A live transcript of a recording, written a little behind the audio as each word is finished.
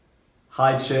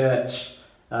Hi church,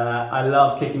 I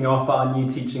love kicking off our new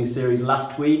teaching series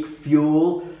last week,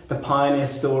 Fuel, the pioneer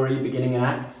story beginning in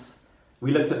Acts.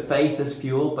 We looked at faith as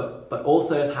fuel, but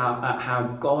also at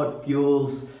how God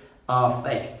fuels our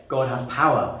faith. God has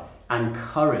power and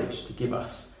courage to give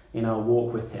us in our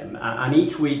walk with him. And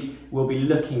each week we'll be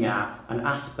looking at an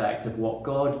aspect of what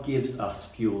God gives us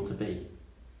fuel to be.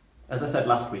 As I said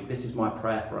last week, this is my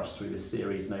prayer for us through this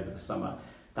series and over the summer,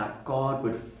 that God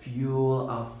would fuel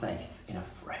our faith in a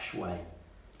fresh way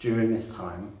during this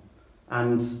time.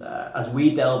 And as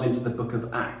we delve into the book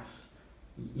of Acts,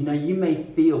 you may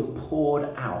feel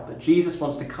poured out, that Jesus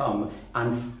wants to come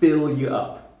and fill you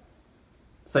up.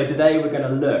 So today we're going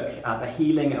to look at the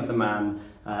healing of the man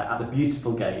at the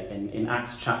Beautiful Gate in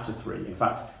Acts chapter 3. In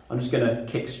fact, I'm just going to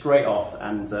kick straight off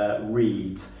and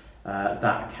read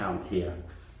that account here.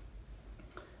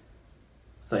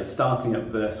 So starting at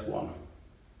verse 1.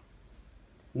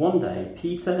 One day,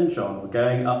 Peter and John were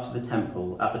going up to the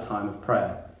temple at the time of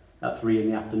prayer, at 3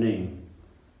 p.m.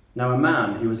 Now a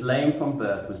man who was lame from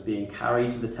birth was being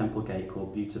carried to the temple gate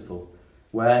called Beautiful,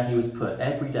 where he was put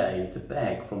every day to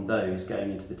beg from those going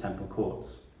into the temple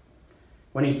courts.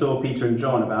 When he saw Peter and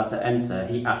John about to enter,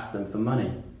 he asked them for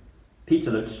money.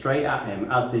 Peter looked straight at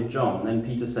him, as did John. Then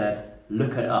Peter said,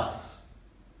 "Look at us."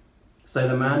 So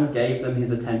the man gave them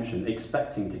his attention,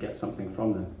 expecting to get something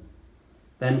from them.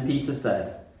 Then Peter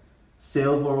said,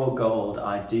 "Silver or gold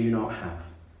I do not have,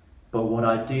 but what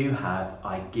I do have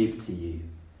I give to you.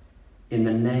 In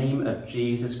the name of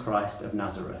Jesus Christ of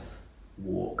Nazareth,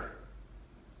 walk."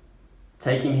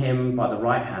 Taking him by the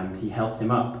right hand, he helped him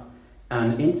up,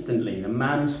 and instantly the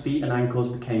man's feet and ankles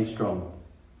became strong.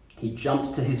 He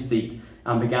jumped to his feet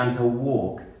and began to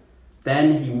walk.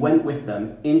 Then he went with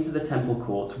them into the temple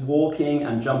courts, walking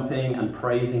and jumping and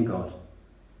praising God.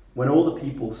 When all the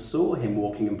people saw him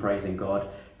walking and praising God,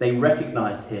 they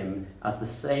recognized him as the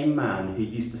same man who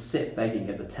used to sit begging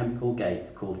at the temple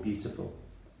gate called Beautiful.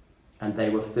 And they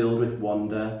were filled with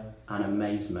wonder and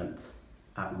amazement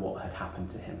at what had happened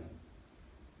to him.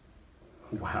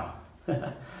 Wow.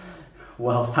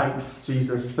 Well, thanks,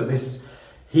 Jesus, for this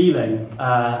healing.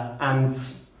 And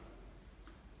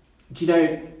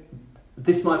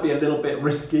this might be a little bit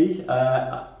risky,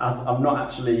 as I'm not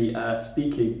actually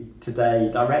speaking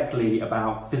today directly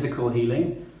about physical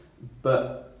healing,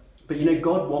 but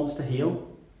God wants to heal.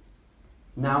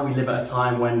 Now we live at a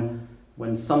time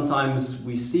when sometimes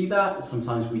we see that,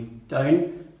 sometimes we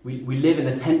don't. We live in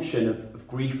a tension of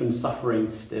grief and suffering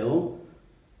still.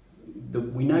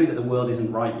 We know that the world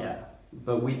isn't right yet,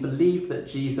 but we believe that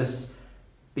Jesus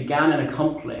began and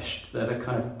accomplished the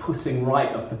kind of putting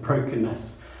right of the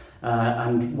brokenness.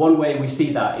 And one way we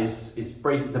see that is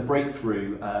the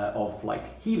breakthrough of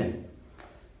healing.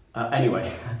 Anyway,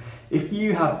 if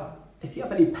you have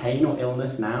any pain or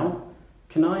illness now,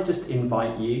 can I just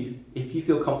invite you, if you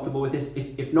feel comfortable with this,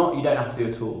 if not, you don't have to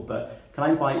at all, but can I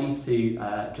invite you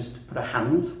to just put a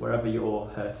hand wherever you're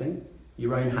hurting,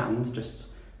 your own hand, just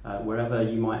wherever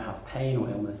you might have pain or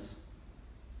illness.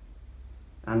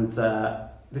 And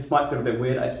this might feel a bit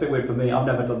weird. It's a bit weird for me. I've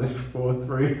never done this before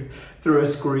through a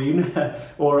screen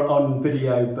or on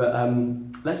video, but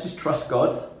let's just trust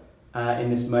God in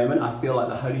this moment. I feel like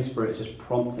the Holy Spirit is just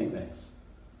prompting this.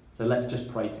 So let's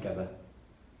just pray together.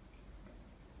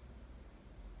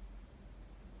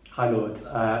 Hi, Lord.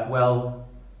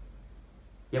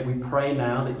 We pray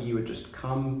now that you would just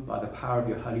come by the power of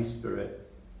your Holy Spirit,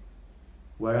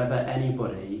 wherever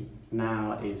anybody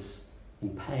now is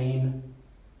in pain.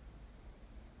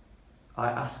 I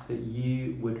ask that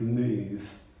you would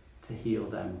move to heal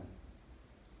them.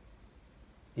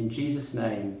 In Jesus'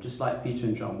 name, just like Peter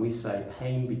and John, we say,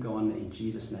 pain be gone in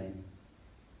Jesus' name.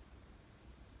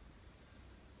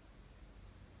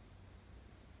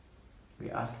 We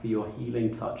ask for your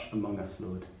healing touch among us,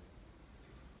 Lord.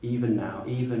 Even now,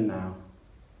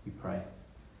 we pray.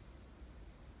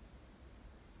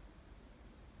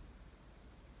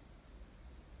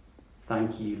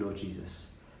 Thank you, Lord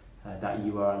Jesus, that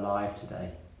you are alive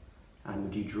today, and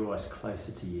would you draw us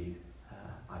closer to you,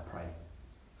 I pray.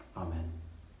 Amen.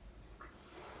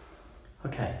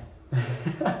 Okay.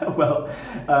 I'm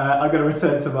going to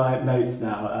return to my notes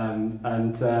now,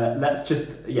 and let's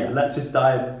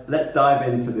dive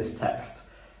into this text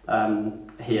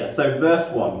here. So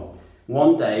verse 1,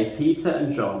 one day Peter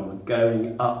and John were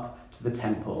going up to the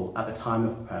temple at the time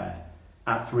of prayer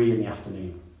at 3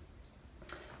 p.m.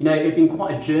 It had been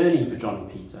quite a journey for John and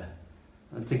Peter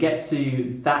to get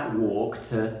to that walk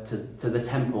to the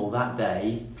temple that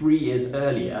day. 3 years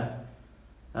earlier,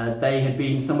 they had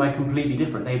been somewhere completely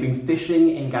different. They had been fishing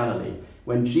in Galilee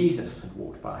when Jesus had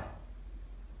walked by.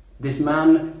 This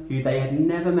man who they had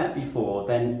never met before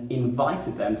then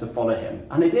invited them to follow him.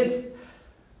 And they did.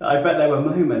 I bet there were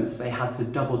moments they had to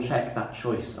double check that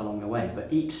choice along the way, but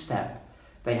each step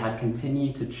they had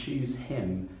continued to choose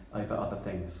him over other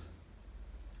things.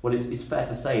 Well, it's fair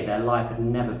to say their life had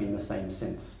never been the same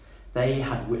since. They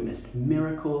had witnessed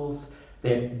miracles,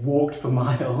 they had walked for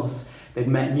miles, they'd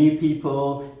met new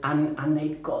people, and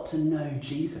they'd got to know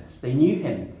Jesus. They knew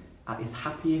him at his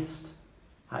happiest,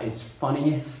 at his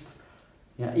funniest,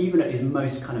 even at his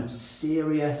most kind of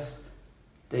serious.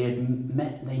 They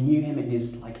knew him in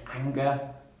his anger.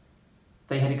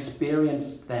 They had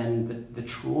experienced then the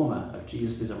trauma of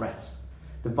Jesus' arrest,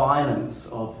 the violence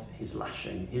of his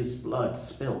lashing, his blood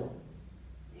spilled,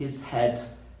 his head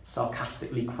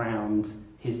sarcastically crowned,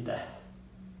 his death.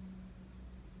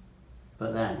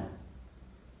 But then,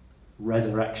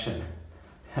 resurrection.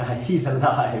 He's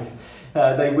alive.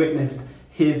 They witnessed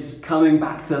his coming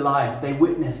back to life. They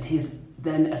witnessed his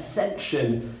then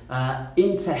ascension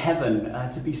into heaven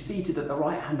to be seated at the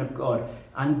right hand of God.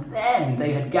 And then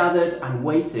they had gathered and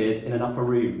waited in an upper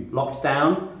room, locked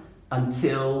down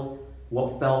until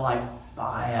what felt like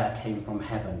fire came from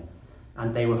heaven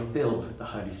and they were filled with the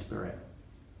Holy Spirit.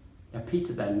 Now,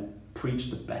 Peter then preached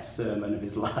the best sermon of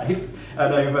his life,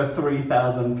 and over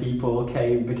 3,000 people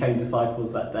became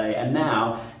disciples that day. And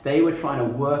now they were trying to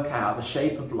work out the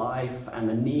shape of life and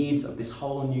the needs of this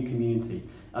whole new community,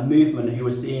 a movement who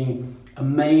was seeing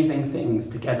amazing things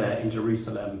together in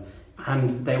Jerusalem,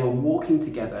 and they were walking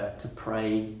together to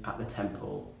pray at the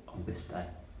temple on this day.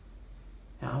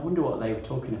 Now, I wonder what they were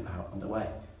talking about on the way.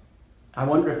 I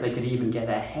wonder if they could even get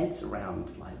their heads around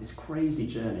this crazy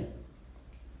journey.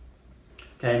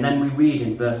 Okay, and then we read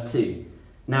in verse 2,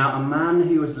 "Now a man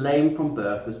who was lame from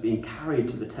birth was being carried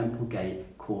to the temple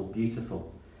gate called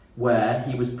Beautiful, where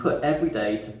he was put every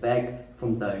day to beg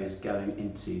from those going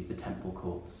into the temple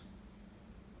courts."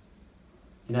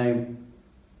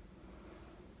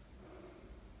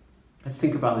 Let's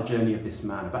think about the journey of this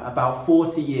man. About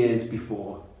 40 years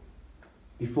before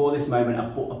this moment, a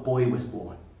boy was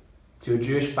born to a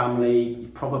Jewish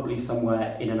family, probably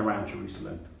somewhere in and around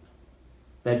Jerusalem.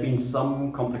 There'd been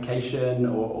some complication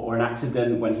or an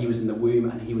accident when he was in the womb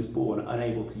and he was born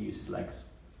unable to use his legs.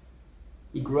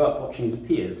 He grew up watching his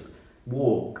peers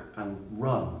walk and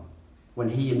run when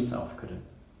he himself couldn't.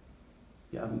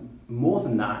 More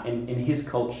than that, in his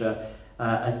culture,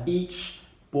 as each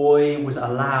boy was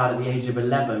allowed at the age of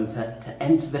 11 to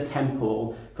enter the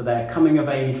temple for their coming of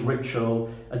age ritual,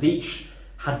 as each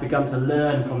had begun to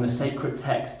learn from the sacred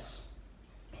texts,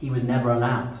 he was never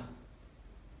allowed.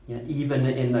 Even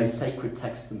in those sacred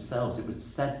texts themselves, it was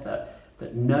said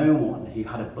that no one who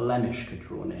had a blemish could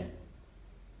draw near.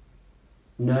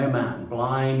 No man,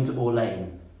 blind or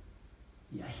lame.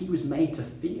 He was made to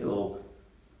feel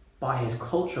by his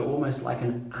culture almost like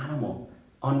an animal,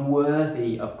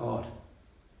 unworthy of God.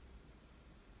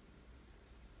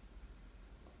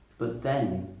 But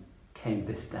then came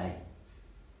this day.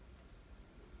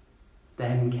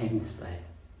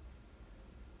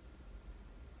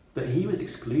 But he was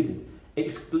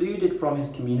excluded from his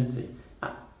community.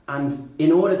 And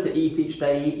in order to eat each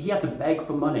day, he had to beg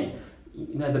for money.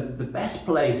 The best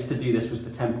place to do this was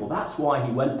the temple. That's why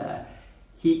he went there.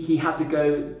 He had to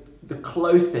go the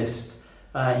closest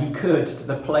he could to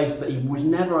the place that he was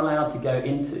never allowed to go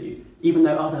into, even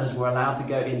though others were allowed to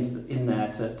go in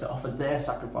there to offer their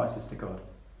sacrifices to God.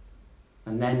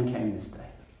 And then came this day.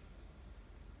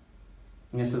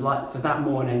 So that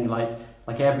morning, like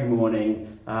every morning,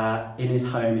 in his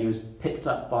home, he was picked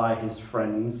up by his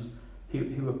friends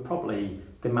who were probably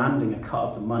demanding a cut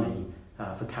of the money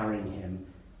for carrying him,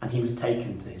 and he was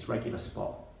taken to his regular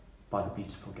spot by the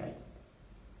Beautiful gate.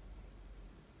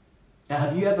 Now,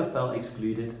 have you ever felt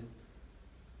excluded?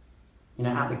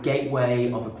 At the gateway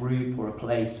of a group or a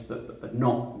place, but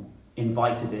not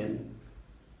invited in?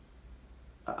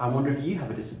 I wonder if you have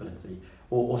a disability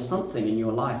or something in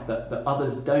your life that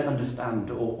others don't understand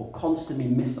or constantly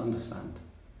misunderstand.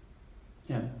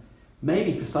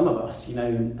 Maybe for some of us,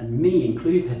 and me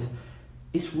included,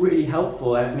 it's really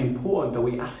helpful and important that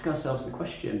we ask ourselves the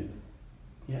question,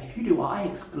 who do I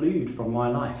exclude from my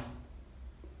life?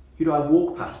 Who do I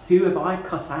walk past? Who have I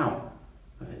cut out,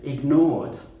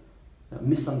 ignored,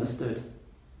 misunderstood?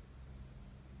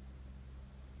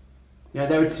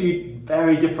 There are two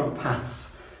very different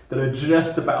paths that are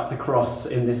just about to cross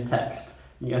in this text.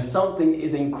 Something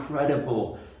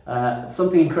incredible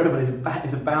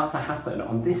is about to happen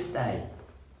on this day.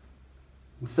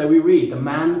 So we read, the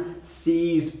man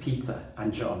sees Peter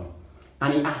and John,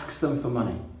 and he asks them for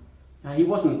money. Now, he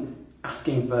wasn't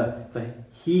asking for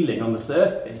healing on the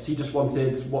surface. He just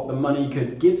wanted what the money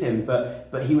could give him,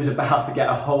 but he was about to get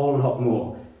a whole lot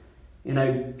more.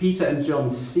 Peter and John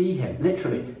see him,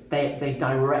 literally. They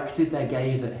directed their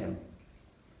gaze at him.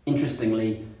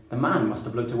 Interestingly, the man must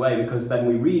have looked away, because then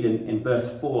we read in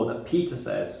verse 4 that Peter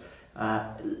says,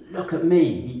 "Look at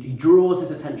me." He draws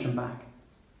his attention back.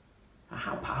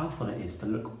 How powerful it is to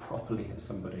look properly at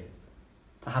somebody,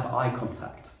 to have eye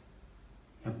contact,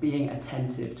 being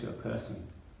attentive to a person.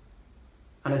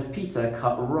 And as Peter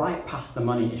cut right past the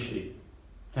money issue,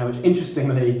 which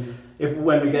interestingly,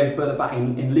 when we go further back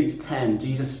in Luke 10,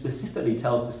 Jesus specifically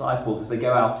tells disciples as they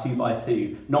go out 2 by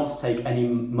 2 not to take any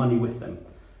money with them,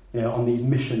 on these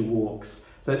mission walks.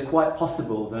 So it's quite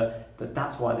possible that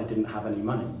that's why they didn't have any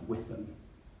money with them.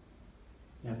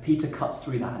 Peter cuts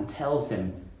through that and tells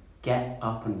him, "Get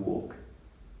up and walk."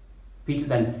 Peter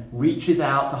then reaches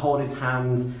out to hold his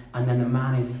hand, and then the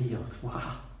man is healed.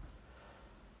 Wow.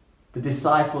 The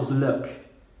disciples look,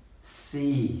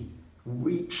 see,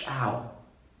 reach out,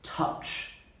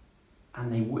 touch,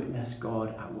 and they witness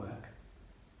God at work.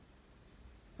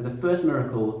 And the first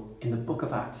miracle in the book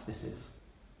of Acts this is.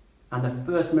 And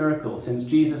the first miracle since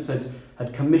Jesus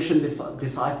had commissioned his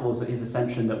disciples at his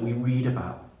ascension that we read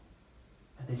about.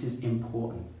 And this is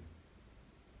important.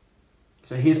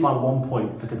 So here's my one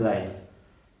point for today.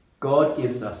 God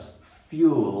gives us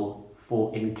fuel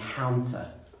for encounter.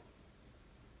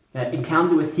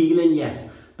 Encounter with healing, yes,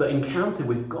 but encounter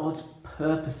with God's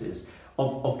purposes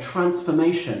of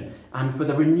transformation and for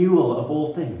the renewal of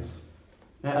all things.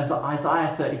 As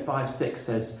Isaiah 35:6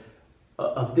 says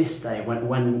of this day,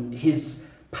 when his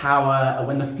power,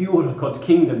 when the fuel of God's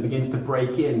kingdom begins to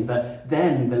break in, that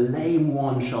then the lame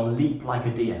one shall leap like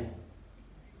a deer.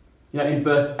 In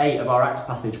verse 8 of our Acts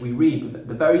passage, we read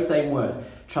the very same word,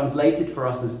 translated for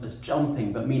us as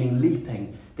jumping, but meaning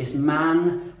leaping. This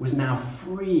man was now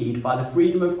freed by the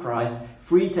freedom of Christ,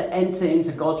 free to enter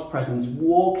into God's presence,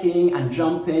 walking and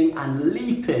jumping and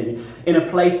leaping in a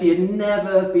place he had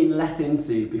never been let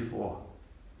into before.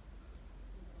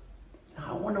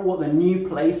 I wonder what the new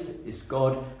place is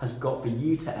God has got for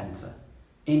you to enter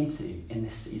into in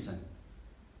this season.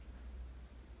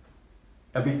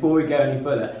 And before we go any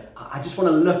further, I just want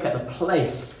to look at the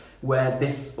place where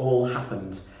this all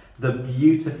happened, the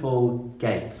beautiful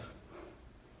gate.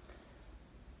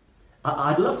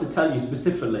 I'd love to tell you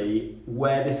specifically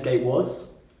where this gate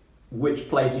was, which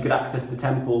place you could access the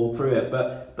temple through it,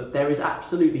 but there is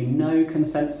absolutely no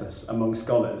consensus among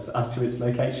scholars as to its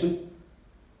location.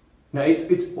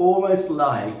 It's almost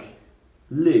like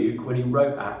Luke, when he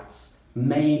wrote Acts,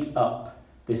 made up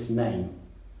this name.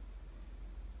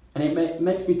 And it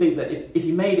makes me think that if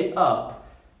he made it up,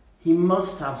 he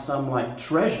must have some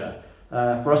treasure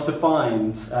for us to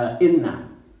find in that.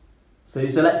 So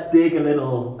let's dig a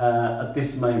little at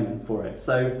this moment for it.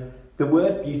 So the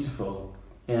word beautiful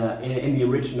in the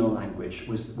original language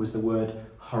was the word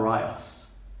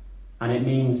horios. And it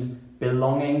means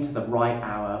belonging to the right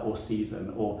hour or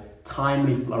season, or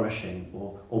timely flourishing,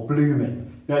 or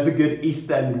blooming. It's a good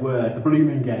East End word, the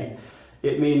blooming gate.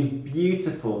 It means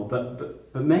beautiful,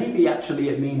 but maybe actually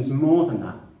it means more than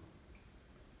that.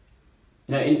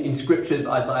 In scriptures,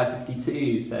 Isaiah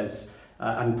 52 says,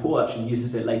 and Paul actually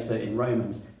uses it later in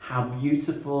Romans, how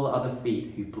beautiful are the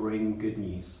feet who bring good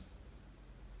news.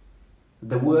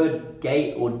 The word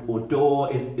gate or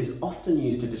door is often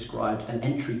used to describe an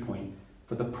entry point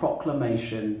for the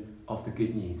proclamation of the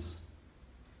good news.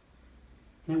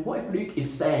 What if Luke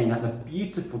is saying that the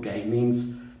beautiful gate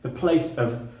means the place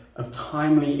of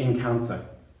timely encounter,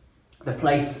 the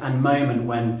place and moment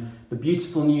when the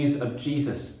beautiful news of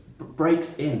Jesus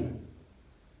breaks in?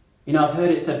 I've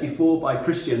heard it said before by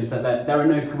Christians that there are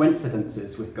no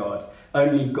coincidences with God,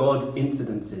 only God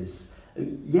incidences.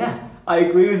 Yeah, I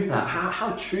agree with that.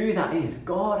 How true that is.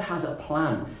 God has a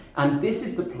plan, and this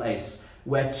is the place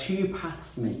where two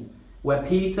paths meet, where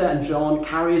Peter and John,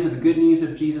 carriers of the good news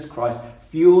of Jesus Christ,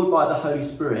 fueled by the Holy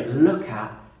Spirit, look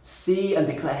at, see and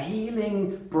declare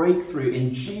healing breakthrough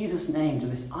in Jesus' name to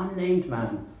this unnamed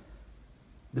man.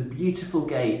 The beautiful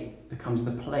gate becomes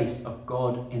the place of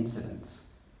God incidents.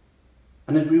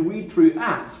 And as we read through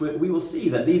Acts, we will see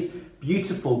that these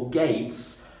beautiful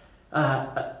gates,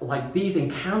 like these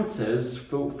encounters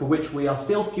for which we are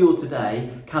still fueled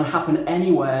today, can happen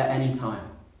anywhere, anytime.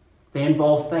 They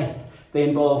involve faith, they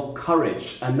involve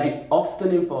courage, and they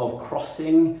often involve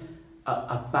crossing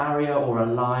a barrier or a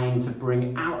line to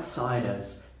bring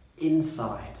outsiders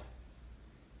inside,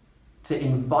 to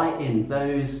invite in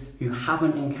those who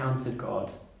haven't encountered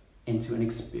God into an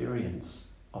experience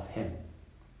of him.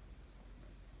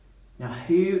 Now,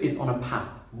 who is on a path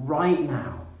right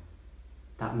now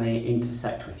that may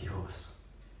intersect with yours.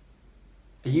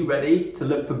 Are you ready to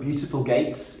look for beautiful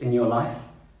gates in your life,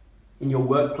 in your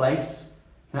workplace,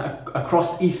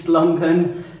 across East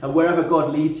London, and wherever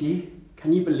God leads you?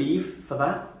 Can you believe for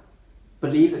that?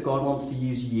 Believe that God wants to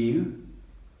use you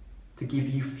to give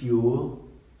you fuel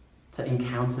to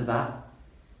encounter that.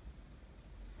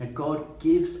 And God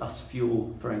gives us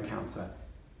fuel for encounter.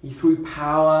 Through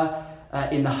power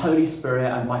in the Holy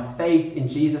Spirit and by faith in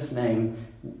Jesus' name,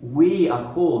 we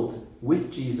are called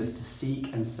with Jesus to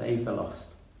seek and save the lost.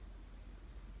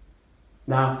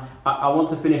 Now, I want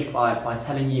to finish by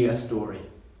telling you a story.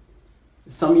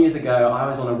 Some years ago, I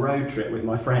was on a road trip with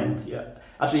my friend. Yeah.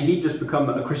 Actually, he'd just become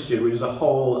a Christian, which is a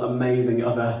whole amazing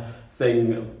other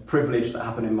privilege that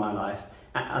happened in my life.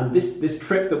 And this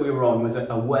trip that we were on was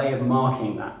a way of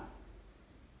marking that.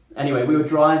 Anyway, we were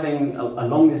driving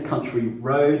along this country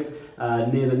road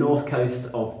near the north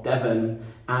coast of Devon,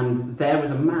 and there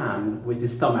was a man with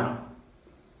his thumb out.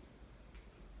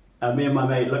 Me and my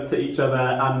mate looked at each other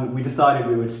and we decided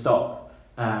we would stop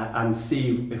and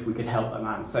see if we could help the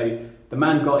man. So the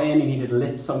man got in, he needed a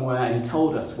lift somewhere, and he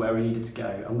told us where we needed to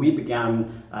go, and we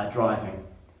began driving.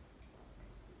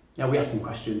 We asked him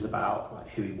questions about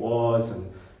who he was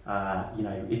and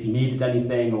if he needed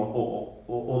anything or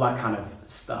all that kind of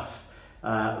stuff.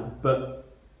 But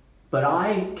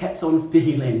I kept on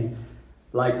feeling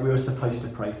like we were supposed to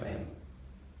pray for him.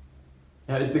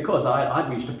 It was because I'd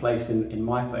reached a place in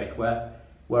my faith where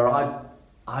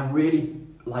I really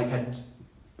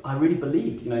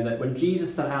believed, that when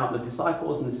Jesus sent out the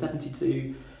disciples and the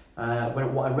 72,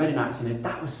 what I read in Acts,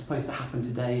 that was supposed to happen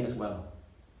today as well.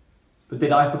 But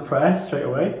did I for prayer straight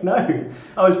away? No,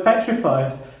 I was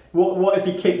petrified. What if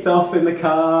he kicked off in the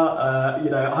car?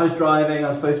 I was driving, I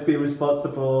was supposed to be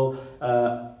responsible.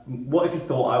 What if he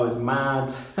thought I was mad?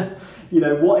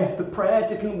 What if the prayer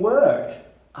didn't work?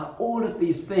 All of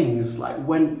these things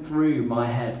went through my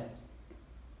head.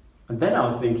 And then I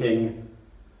was thinking,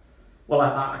 well,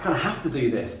 I kind of have to do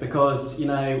this because,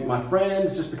 my friend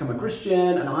has just become a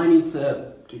Christian and I need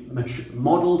to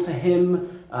model to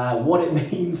him what it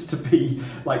means to be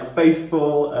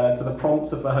faithful to the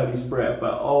prompts of the Holy Spirit.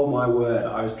 But oh my word,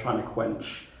 I was trying to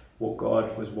quench what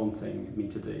God was wanting me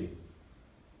to do.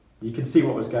 You can see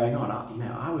what was going on.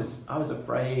 I was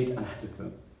afraid and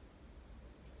hesitant.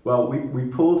 Well, we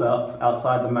pulled up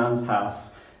outside the man's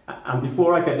house, and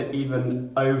before I could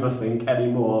even overthink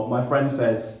anymore, my friend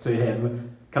says to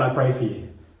him, "Can I pray for you?"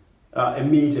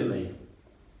 Immediately,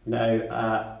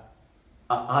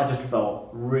 I just felt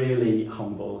really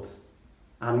humbled.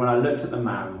 And when I looked at the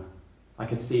man, I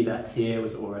could see that a tear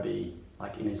was already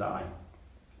in his eye.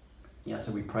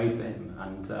 So we prayed for him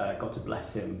and got to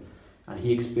bless him, and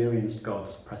he experienced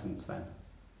God's presence then.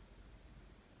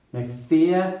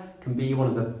 Fear can be one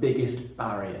of the biggest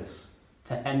barriers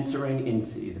to entering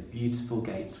into the beautiful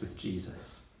gates with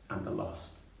Jesus and the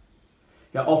lost.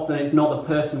 Often it's not the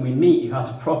person we meet who has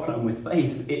a problem with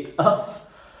faith, it's us.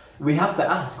 We have to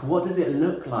ask, what does it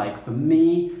look like for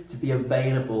me to be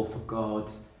available for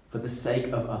God for the sake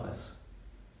of others?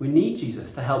 We need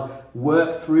Jesus to help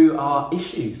work through our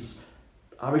issues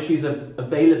of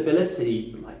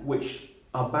availability, which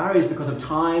are barriers because of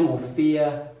time or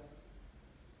fear.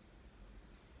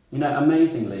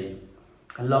 Amazingly,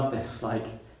 I love this,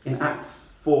 in Acts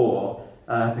 4,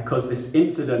 because this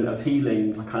incident of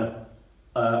healing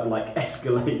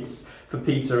escalates for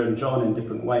Peter and John in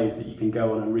different ways that you can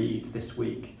go on and read this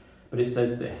week. But it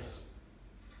says this,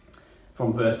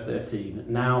 from verse 13.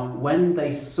 Now, when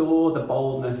they saw the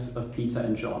boldness of Peter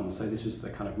and John, so this was the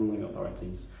kind of ruling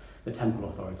authorities, the temple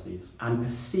authorities, and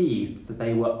perceived that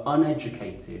they were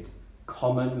uneducated,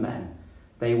 common men,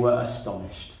 they were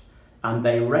astonished. And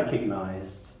they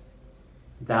recognized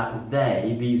that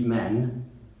these men,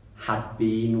 had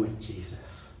been with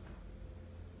Jesus.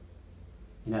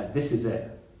 This is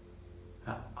it.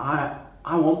 I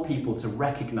want people to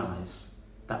recognize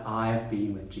that I have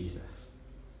been with Jesus.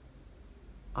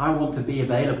 I want to be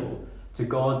available to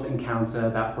God's encounter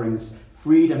that brings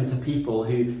freedom to people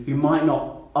who might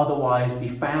not otherwise be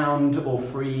found or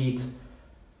freed.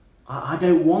 I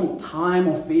don't want time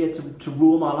or fear to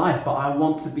rule my life, but I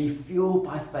want to be fueled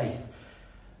by faith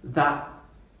that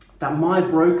my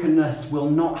brokenness will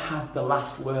not have the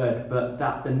last word, but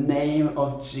that the name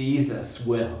of Jesus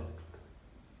will.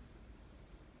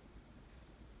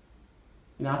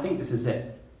 I think this is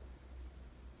it.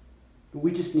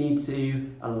 We just need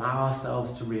to allow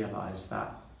ourselves to realize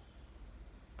that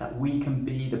we can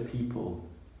be the people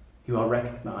who are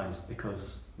recognized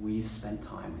because we've spent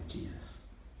time with Jesus.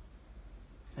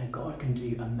 And God can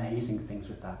do amazing things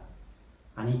with that.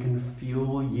 And he can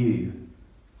fuel you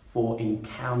for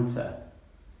encounter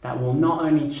that will not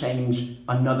only change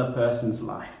another person's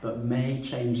life, but may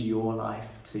change your life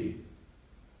too.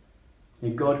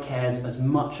 God cares as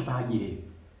much about you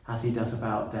as he does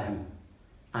about them.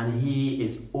 And he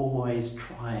is always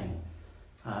trying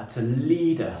to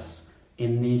lead us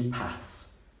in these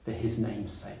paths for his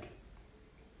name's sake.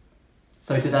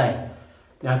 So today,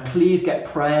 please get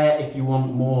prayer if you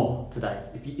want more today.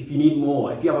 If you need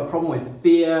more, if you have a problem with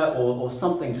fear or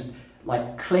something, just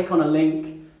click on a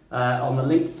link on the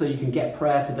link so you can get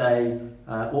prayer today,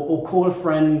 or call a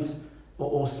friend,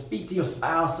 or speak to your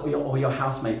spouse or your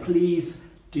housemate. Please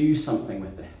do something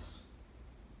with this.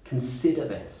 Consider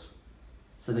this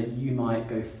so that you might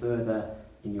go further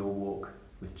in your walk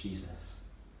with Jesus.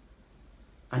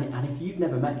 And if you've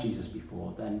never met Jesus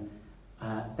before, then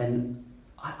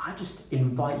I just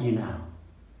invite you now.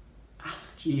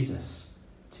 Ask Jesus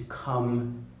to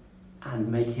come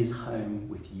and make his home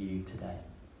with you today.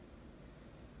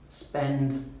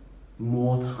 Spend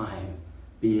more time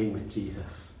being with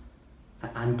Jesus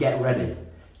and get ready.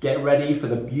 Get ready for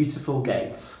the beautiful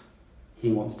gates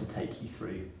he wants to take you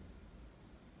through